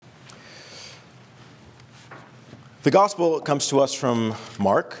The gospel comes to us from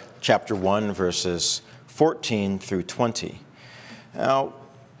Mark chapter 1, verses 14 through 20. Now,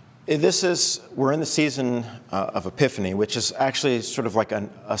 we're in the season of Epiphany, which is actually sort of like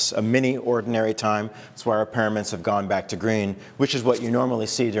a mini ordinary time. That's why our paraments have gone back to green, which is what you normally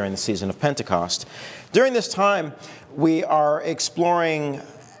see during the season of Pentecost. During this time, we are exploring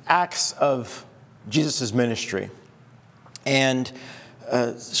acts of Jesus' ministry and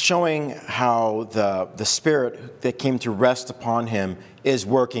showing how the Spirit that came to rest upon him is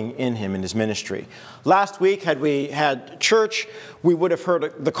working in him in his ministry. Last week, had we had church, we would have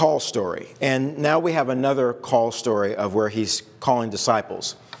heard the call story. And now we have another call story of where he's calling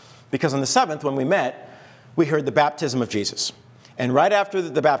disciples. Because on the 7th, when we met, we heard the baptism of Jesus. And right after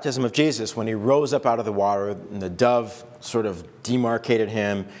the baptism of Jesus, when he rose up out of the water, and the dove sort of demarcated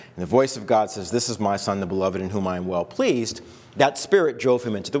him, and the voice of God says, "This is my Son, the beloved, in whom I am well pleased," that Spirit drove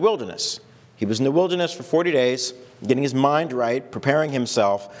him into the wilderness. He was in the wilderness for 40 days, getting his mind right, preparing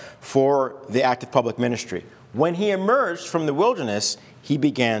himself for the active public ministry. When he emerged from the wilderness, he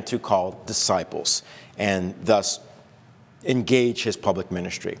began to call disciples and thus engage his public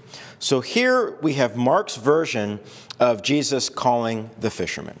ministry. So here we have Mark's version of Jesus calling the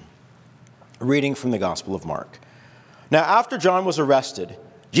fishermen. Reading from the Gospel of Mark. Now, after John was arrested,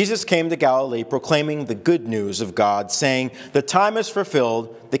 Jesus came to Galilee proclaiming the good news of God, saying, "The time is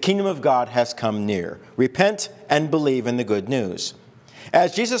fulfilled, the kingdom of God has come near. Repent and believe in the good news."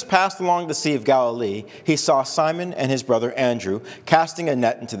 As Jesus passed along the Sea of Galilee, he saw Simon and his brother Andrew casting a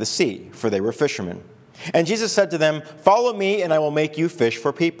net into the sea, for they were fishermen. And Jesus said to them, "Follow me, and I will make you fish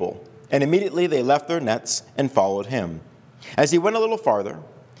for people." And immediately they left their nets and followed him. As he went a little farther,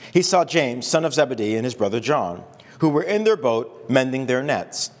 he saw James, son of Zebedee, and his brother John, who were in their boat mending their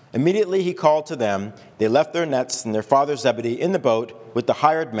nets. Immediately he called to them. They left their nets and their father Zebedee in the boat with the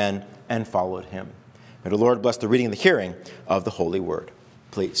hired men and followed him. May the Lord bless the reading and the hearing of the holy word.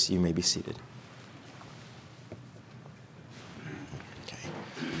 Please, you may be seated. Okay.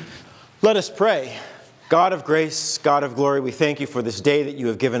 Let us pray. God of grace, God of glory, we thank you for this day that you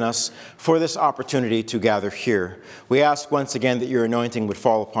have given us, for this opportunity to gather here. We ask once again that your anointing would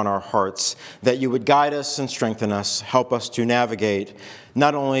fall upon our hearts, that you would guide us and strengthen us, help us to navigate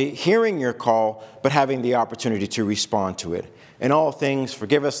not only hearing your call, but having the opportunity to respond to it. In all things,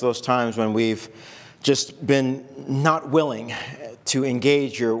 forgive us those times when we've just been not willing to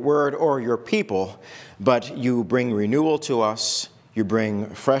engage your word or your people, but you bring renewal to us, you bring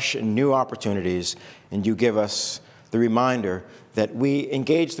fresh and new opportunities, and you give us the reminder that we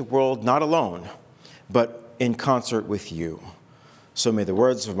engage the world not alone, but in concert with you. So may the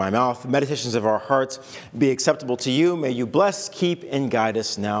words of my mouth, the meditations of our hearts be acceptable to you. May you bless, keep, and guide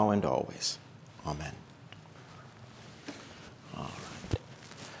us now and always. Amen. All right.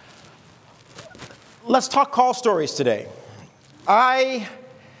 Let's talk call stories today.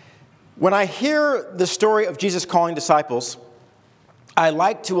 When I hear the story of Jesus calling disciples, I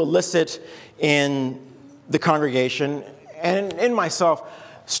like to elicit in the congregation and in myself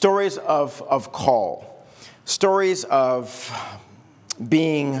stories of call, stories of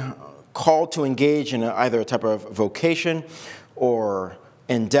being called to engage in either a type of vocation or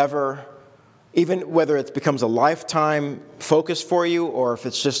endeavor, even whether it becomes a lifetime focus for you or if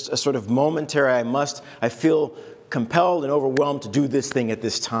it's just a sort of momentary, I feel compelled and overwhelmed to do this thing at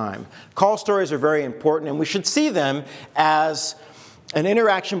this time. Call stories are very important, and we should see them as an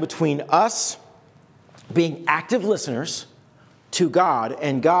interaction between us being active listeners to God,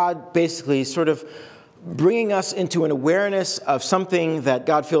 and God basically sort of bringing us into an awareness of something that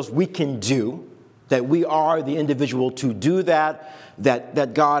God feels we can do, that we are the individual to do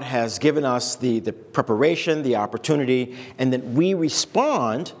that God has given us the preparation, the opportunity, and that we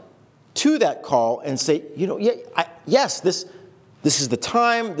respond to that call and say, yes, this is the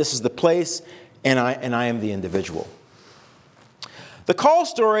time, this is the place, and I am the individual. The call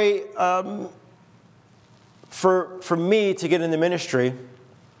story for me to get into ministry,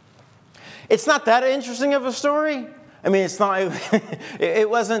 it's not that interesting of a story. I mean, it's not. It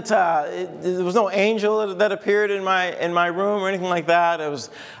wasn't. There was no angel that appeared in my room or anything like that.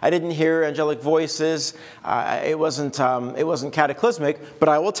 I didn't hear angelic voices. It wasn't cataclysmic. But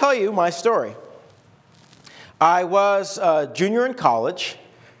I will tell you my story. I was a junior in college,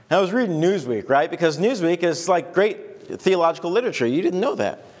 and I was reading Newsweek, right? Because Newsweek is like great theological literature. You didn't know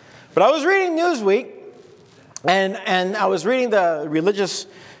that, but I was reading Newsweek, and I was reading the religious.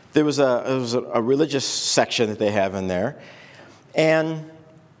 There was a religious section that they have in there, and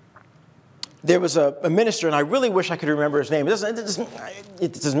there was a minister, and I really wish I could remember his name. It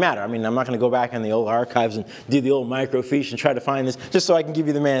doesn't matter. I mean, I'm not going to go back in the old archives and do the old microfiche and try to find this just so I can give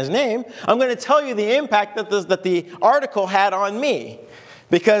you the man's name. I'm going to tell you the impact that the article had on me.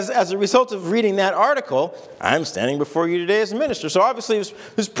 Because as a result of reading that article, I'm standing before you today as a minister. So obviously it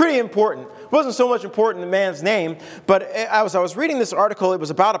was pretty important. It wasn't so much important the man's name, but as I was reading this article, it was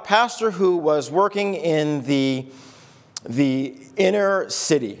about a pastor who was working in the inner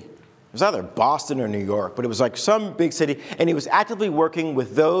city. It was either Boston or New York, but it was like some big city, and he was actively working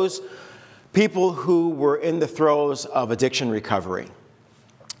with those people who were in the throes of addiction recovery.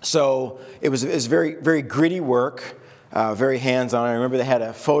 So it was very, very gritty work, very hands-on. I remember they had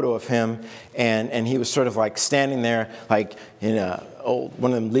a photo of him, and he was sort of like standing there, like in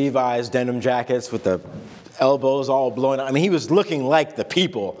one of them Levi's denim jackets with the elbows all blowing out. I mean, he was looking like the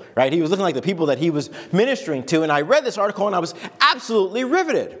people, right? He was looking like the people that he was ministering to. And I read this article, and I was absolutely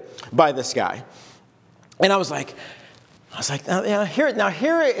riveted by this guy. And I was like, here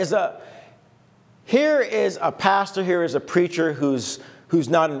is a pastor, here is a preacher who's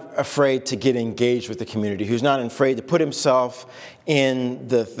not afraid to get engaged with the community, who's not afraid to put himself in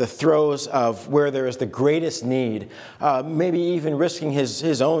the throes of where there is the greatest need, maybe even risking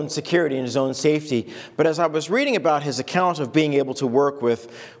his own security and his own safety. But as I was reading about his account of being able to work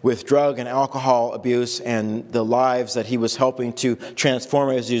with drug and alcohol abuse and the lives that he was helping to transform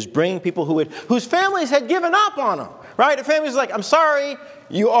as he was bringing people whose families had given up on him, right? The family's like, I'm sorry,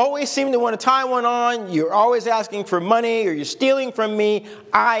 you always seem to want to tie one on. You're always asking for money, or you're stealing from me.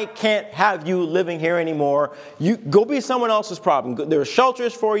 I can't have you living here anymore. You go be someone else's problem. There are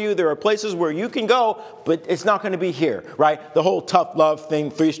shelters for you. There are places where you can go, but it's not going to be here, right? The whole tough love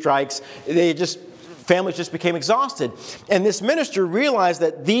thing, 3 strikes. Families just became exhausted. And this minister realized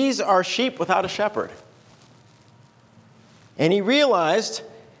that these are sheep without a shepherd. And he realized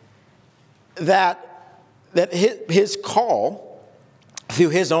that his call through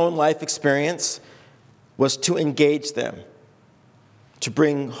his own life experience was to engage them, to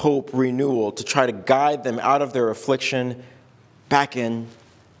bring hope, renewal, to try to guide them out of their affliction back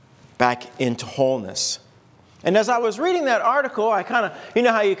into wholeness. And as I was reading that article, I kind of, you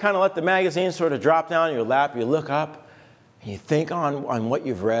know how you kind of let the magazine sort of drop down in your lap, you look up, and you think on what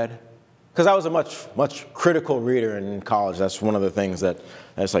you've read. Because I was a much critical reader in college. That's one of the things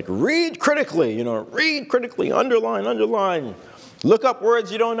that's like, read critically, underline. Look up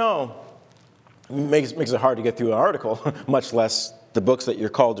words you don't know. It makes it hard to get through an article, much less the books that you're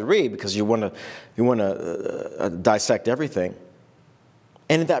called to read, because you want to dissect everything.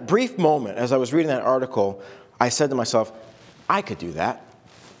 And in that brief moment, as I was reading that article, I said to myself, I could do that.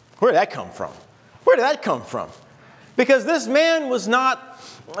 Where did that come from? Because this man was not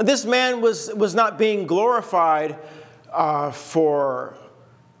being glorified for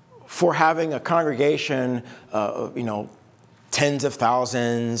having a congregation, tens of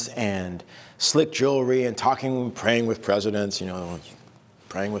thousands and slick jewelry and praying with presidents,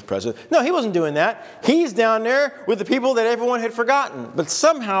 praying with presidents. No, he wasn't doing that. He's down there with the people that everyone had forgotten. But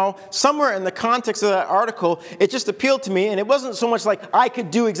somehow, somewhere in the context of that article, it just appealed to me, and it wasn't so much like I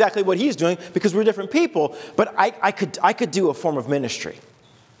could do exactly what he's doing because we're different people, but I could do a form of ministry.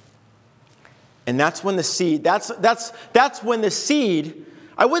 And that's when the seed, that's when the seed,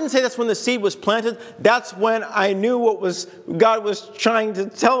 I wouldn't say that's when the seed was planted. That's when I knew what God was trying to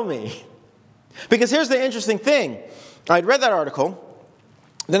tell me. Because here's the interesting thing. I'd read that article,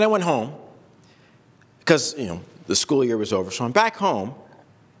 then I went home, because, the school year was over. So I'm back home,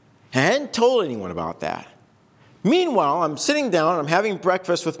 and I hadn't told anyone about that. Meanwhile, I'm sitting down, I'm having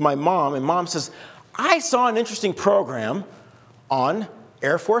breakfast with my mom, and Mom says, I saw an interesting program on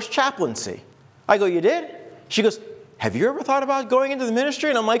Air Force chaplaincy. I go, you did? She goes, have you ever thought about going into the ministry?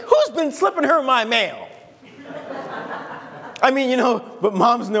 And I'm like, who's been slipping her my mail? I mean, but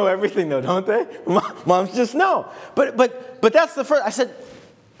moms know everything though, don't they? Moms just know. But that's the first. I said,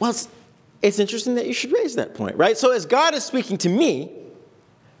 well, it's interesting that you should raise that point, right? So as God is speaking to me,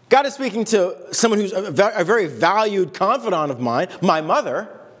 God is speaking to someone who's a very valued confidant of mine, my mother,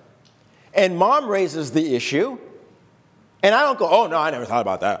 and Mom raises the issue. And I don't go, oh, no, I never thought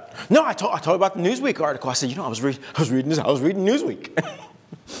about that. No, I told about the Newsweek article. I said, I was reading Newsweek.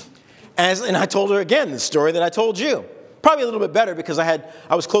 And I told her again the story that I told you. Probably a little bit better because I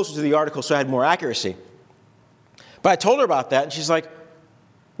was closer to the article, so I had more accuracy. But I told her about that, and she's like,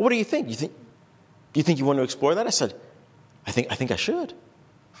 well, what do you think? Do you think you want to explore that? I said, I think I should.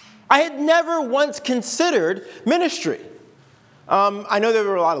 I had never once considered ministry. I know there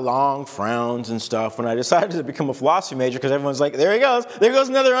were a lot of long frowns and stuff when I decided to become a philosophy major because everyone's like, there he goes. There goes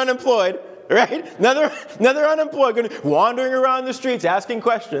another unemployed. right? Another unemployed, wandering around the streets asking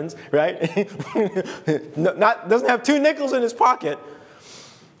questions, right? Doesn't have 2 nickels in his pocket.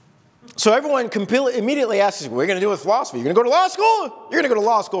 So everyone immediately asks, what are you going to do with philosophy? You're going to go to law school? You're going to go to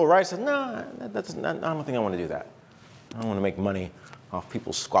law school, right? I said, no, I don't think I want to do that. I don't want to make money off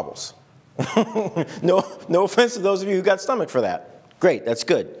people's squabbles. No offense to those of you who got stomach for that. Great, that's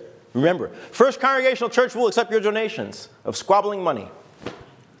good. Remember, First Congregational Church will accept your donations of squabbling money.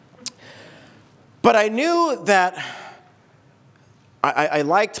 But I knew that I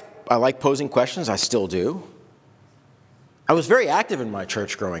liked posing questions. I still do. I was very active in my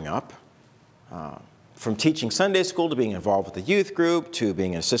church growing up. From teaching Sunday school to being involved with the youth group to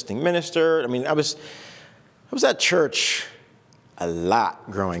being an assisting minister. I mean, I was at church a lot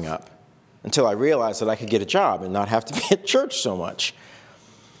growing up until I realized that I could get a job and not have to be at church so much.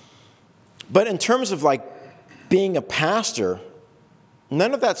 But in terms of like being a pastor,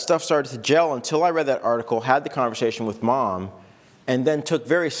 none of that stuff started to gel until I read that article, had the conversation with Mom, and then took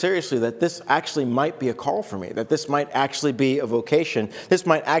very seriously that this actually might be a call for me, that this might actually be a vocation. This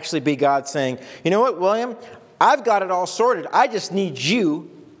might actually be God saying, you know what, William, I've got it all sorted. I just need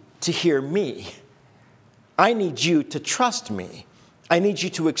you to hear me. I need you to trust me. I need you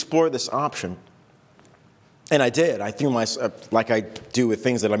to explore this option. And I did. I threw myself, like I do with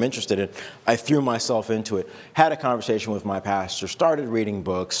things that I'm interested in, I threw myself into it, had a conversation with my pastor, started reading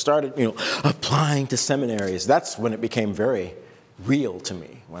books, started, applying to seminaries. That's when it became very real to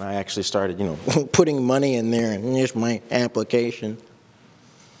me, when I actually started, putting money in there and here's my application.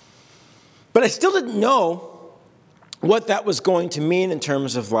 But I still didn't know what that was going to mean in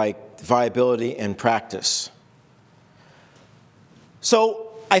terms of like viability and practice.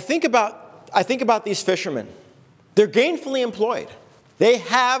 So I think about these fishermen. They're gainfully employed. They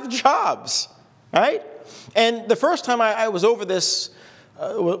have jobs, right? And the first time I was over this,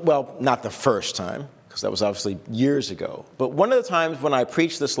 well, not the first time, because that was obviously years ago, but one of the times when I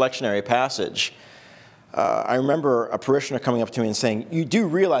preached this lectionary passage, I remember a parishioner coming up to me and saying, you do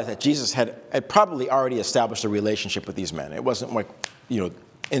realize that Jesus had probably already established a relationship with these men. It wasn't like,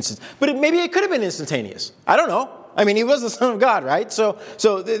 instant, but maybe it could have been instantaneous. I don't know. I mean, he was the Son of God, right? So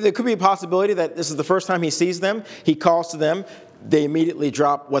there could be a possibility that this is the first time he sees them. He calls to them. They immediately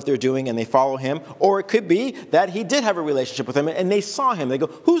drop what they're doing and they follow him. Or it could be that he did have a relationship with them and they saw him. They go,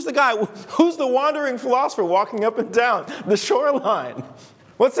 who's the guy? Who's the wandering philosopher walking up and down the shoreline?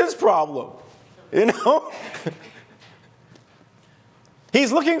 What's his problem?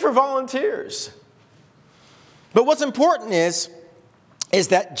 He's looking for volunteers. But what's important is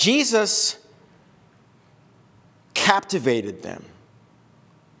that Jesus captivated them.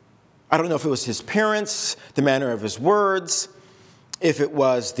 I don't know if it was his appearance, the manner of his words, if it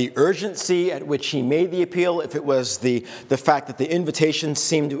was the urgency at which he made the appeal, if it was the fact that the invitation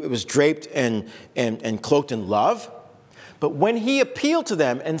it was draped and cloaked in love. But when he appealed to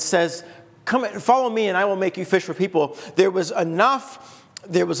them and says, come and follow me and I will make you fish for people, there was enough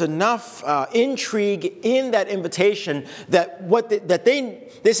intrigue in that invitation that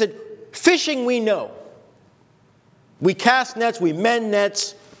they said, fishing we know. We cast nets, we mend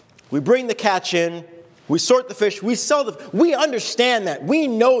nets, we bring the catch in, we sort the fish, we sell we understand that, we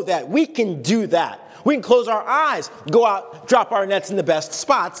know that, we can do that. We can close our eyes, go out, drop our nets in the best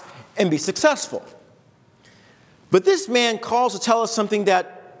spots, and be successful. But this man calls to tell us something that's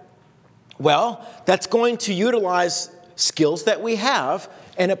going to utilize skills that we have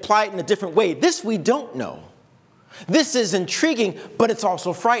and apply it in a different way. This we don't know. This is intriguing, but it's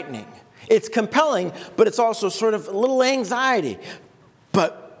also frightening. It's compelling, but it's also sort of a little anxiety.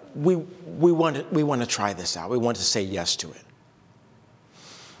 But we want to try this out. We want to say yes to it.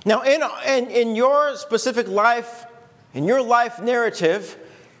 Now, in your specific life, in your life narrative,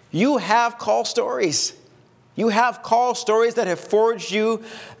 you have call stories. You have call stories that have forged you,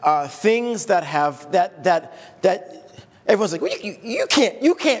 things that everyone's like, well, you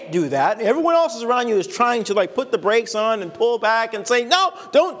can't do that. Everyone else around you is trying to like put the brakes on and pull back and say, no,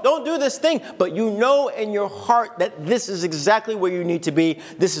 don't do this thing. But you know in your heart that this is exactly where you need to be.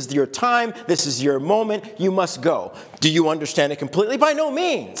 This is your time. This is your moment. You must go. Do you understand it completely? By no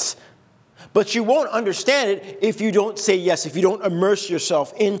means. But you won't understand it if you don't say yes, if you don't immerse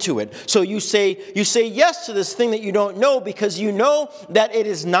yourself into it. So you say yes to this thing that you don't know because you know that it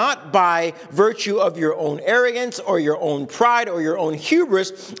is not by virtue of your own arrogance or your own pride or your own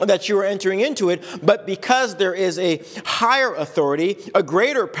hubris that you are entering into it, but because there is a higher authority, a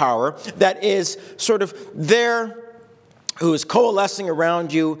greater power that is sort of there, who is coalescing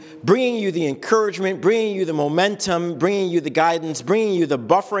around you, bringing you the encouragement, bringing you the momentum, bringing you the guidance, bringing you the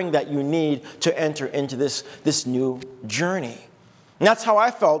buffering that you need to enter into this new journey. And that's how I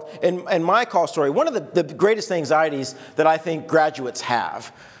felt in my call story. One of the greatest anxieties that I think graduates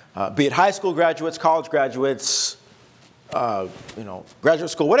have, be it high school graduates, college graduates, graduate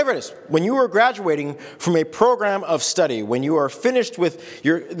school, whatever it is. When you are graduating from a program of study, when you are finished with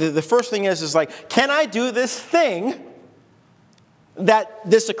the first thing is like, can I do this thing that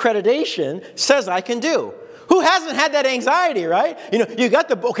this accreditation says I can do? Who hasn't had that anxiety, right? You got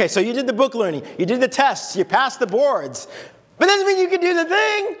so you did the book learning, you did the tests, you passed the boards, but that doesn't mean you can do the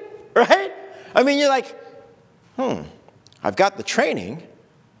thing, right? I mean, you're like, I've got the training,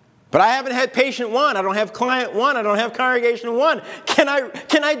 but I haven't had patient 1. I don't have client 1. I don't have congregation 1. Can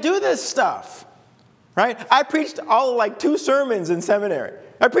I do this stuff? Right? I preached all like 2 sermons in seminary.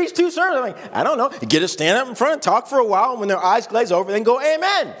 I preached 2 sermons. I'm like, I don't know. You get to stand up in front and talk for a while, and when their eyes glaze over, then go,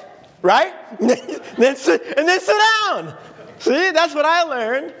 amen. Right? and then sit down. See, that's what I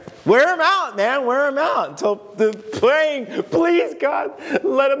learned. Wear them out, man. Wear them out until the praying, please, God,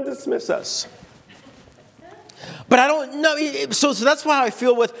 let them dismiss us. But I don't know. So that's how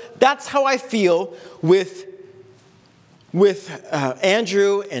I feel with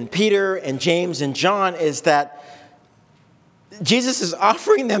Andrew and Peter and James and John, is that Jesus is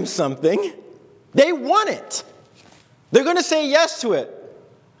offering them something. They want it. They're going to say yes to it.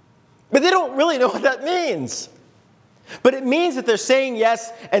 But they don't really know what that means. But it means that they're saying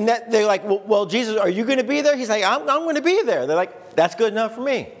yes, and that they're like, well, Jesus, are you going to be there? He's like, I'm going to be there. They're like, that's good enough for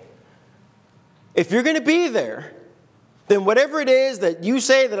me. If you're going to be there, then whatever it is that you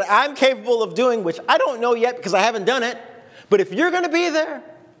say that I'm capable of doing, which I don't know yet because I haven't done it, but if you're going to be there,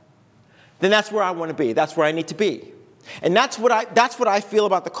 then that's where I want to be. That's where I need to be. And that's what I feel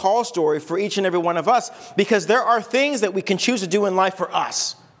about the call story for each and every one of us, because there are things that we can choose to do in life for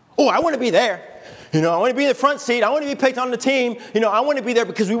us. Oh, I want to be there. I want to be in the front seat. I want to be picked on the team. I want to be there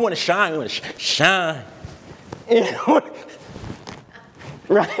because we want to shine. We want to shine.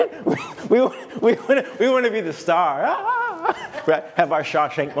 Right? We want to be the star. Right? Have our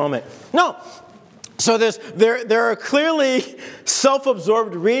Shawshank moment. No. So there are clearly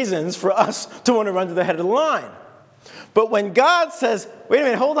self-absorbed reasons for us to want to run to the head of the line. But when God says, wait a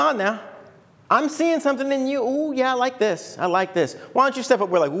minute, hold on now. I'm seeing something in you. Ooh, yeah, I like this. I like this. Why don't you step up?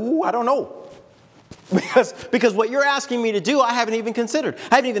 We're like, ooh, I don't know. Because what you're asking me to do, I haven't even considered.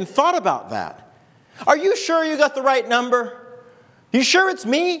 I haven't even thought about that. Are you sure you got the right number? You sure it's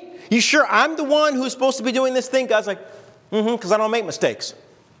me? You sure I'm the one who's supposed to be doing this thing? God's like, because I don't make mistakes.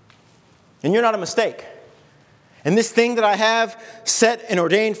 And you're not a mistake. And this thing that I have set and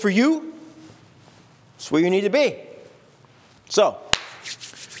ordained for you, it's where you need to be. So,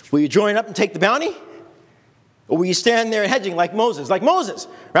 will you join up and take the bounty? Or will you stand there hedging like Moses? Like Moses,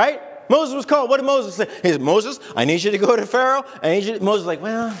 right? Moses was called. What did Moses say? He said, Moses, I need you to go to Pharaoh. Moses was like,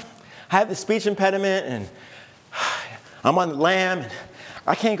 well, I have the speech impediment, and I'm on the lam, and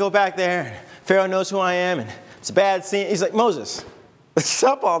I can't go back there. And Pharaoh knows who I am, and it's a bad scene. He's like, Moses,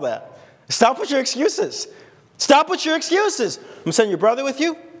 stop all that. Stop with your excuses. Stop with your excuses. I'm going to send your brother with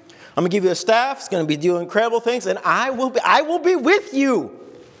you. I'm going to give you a staff. It's going to be doing incredible things, and I will be with you.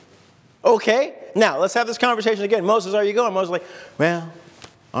 Okay? Now, let's have this conversation again. Moses, are you going? Moses is like, well,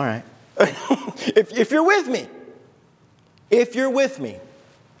 all right. if you're with me. If you're with me.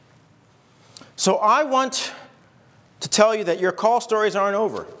 So I want to tell you that your call stories aren't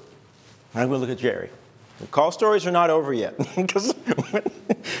over. I'm going to look at Jerry. The call stories are not over yet. Because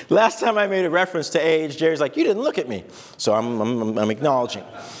last time I made a reference to age, Jerry's like, you didn't look at me. So I'm acknowledging.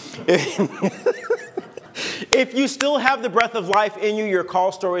 If you still have the breath of life in you, your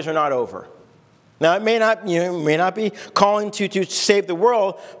call stories are not over. Now, it may not be calling to save the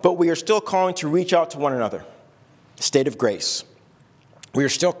world, but we are still calling to reach out to one another. State of grace. We are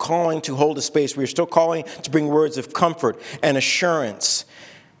still calling to hold a space. We are still calling to bring words of comfort and assurance,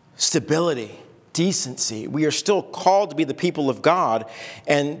 stability, decency. We are still called to be the people of God.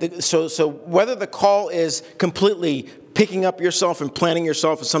 And so whether the call is completely picking up yourself and planting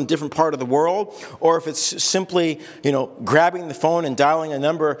yourself in some different part of the world, or if it's simply, grabbing the phone and dialing a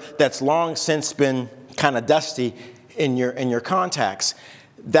number that's long since been kind of dusty in your contacts,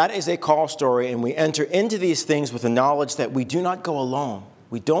 that is a call story, and we enter into these things with the knowledge that we do not go alone.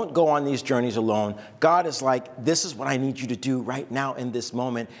 We don't go on these journeys alone. God is like, this is what I need you to do right now in this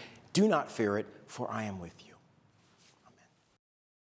moment. Do not fear it, for I am with you.